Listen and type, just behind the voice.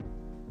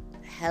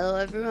Hello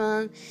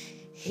everyone.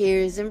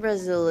 Here's in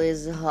Brazil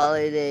is a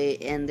holiday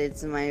and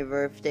it's my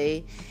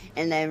birthday,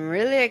 and I'm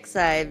really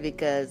excited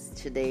because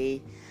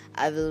today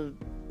I will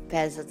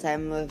pass the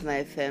time with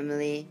my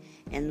family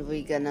and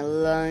we're gonna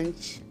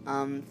lunch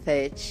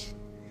fish,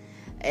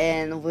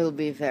 and will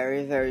be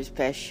very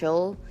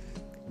special.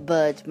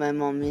 But my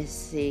mom is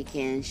sick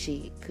and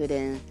she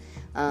couldn't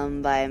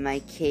buy my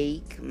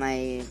cake,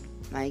 my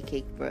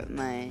cake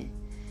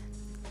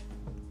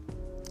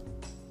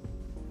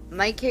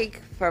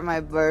for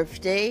my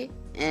birthday,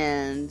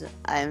 and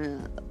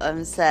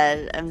I'm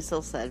sad. I'm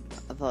so sad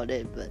about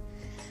it. But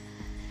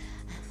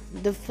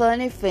the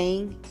funny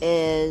thing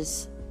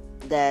is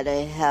that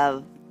I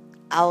have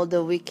all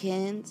the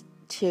weekend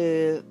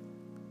to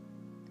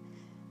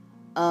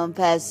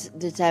pass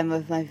the time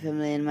with my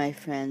family and my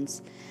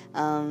friends,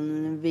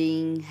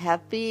 being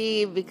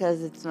happy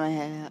because it's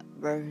my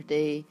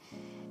birthday,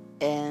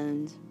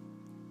 and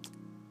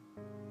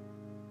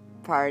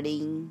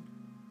partying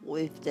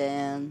with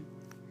them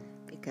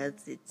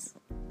because it's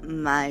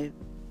my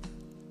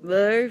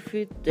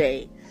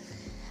birthday.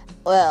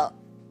 Well,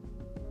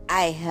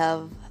 I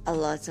have a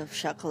lot of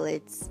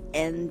chocolates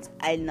and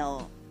I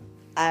know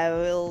I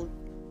will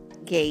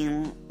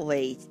gain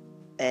weight,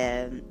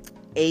 but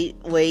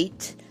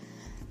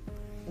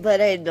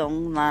I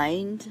don't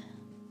mind.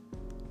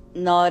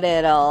 Not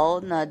at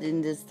all, not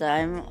in this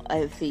time.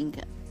 I think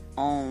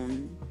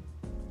on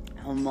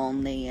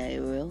Monday I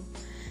will.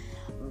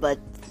 But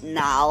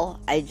now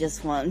I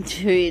just want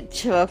to eat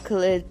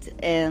chocolate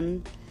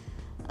and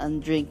I'm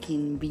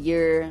drinking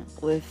beer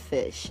with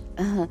fish.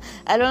 I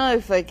don't know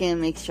if I can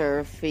mix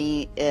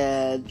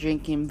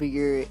drinking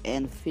beer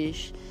and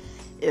fish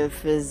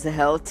if it's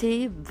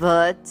healthy,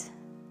 but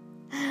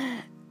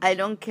I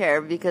don't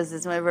care because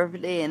it's my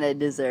birthday and I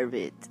deserve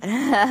it.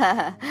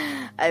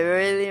 I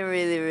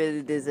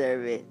really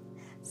deserve it.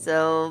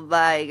 So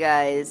bye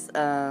guys.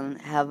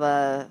 Have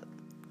a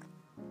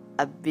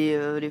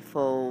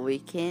beautiful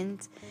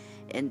weekend,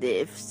 and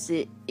if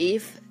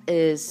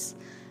is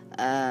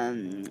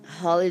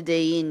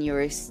holiday in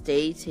your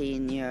state,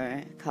 in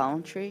your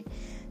country,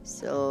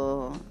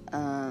 so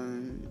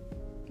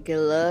good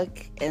luck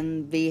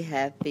and be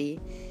happy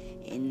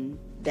in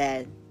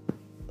that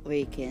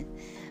weekend.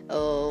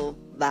 Oh,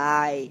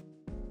 bye.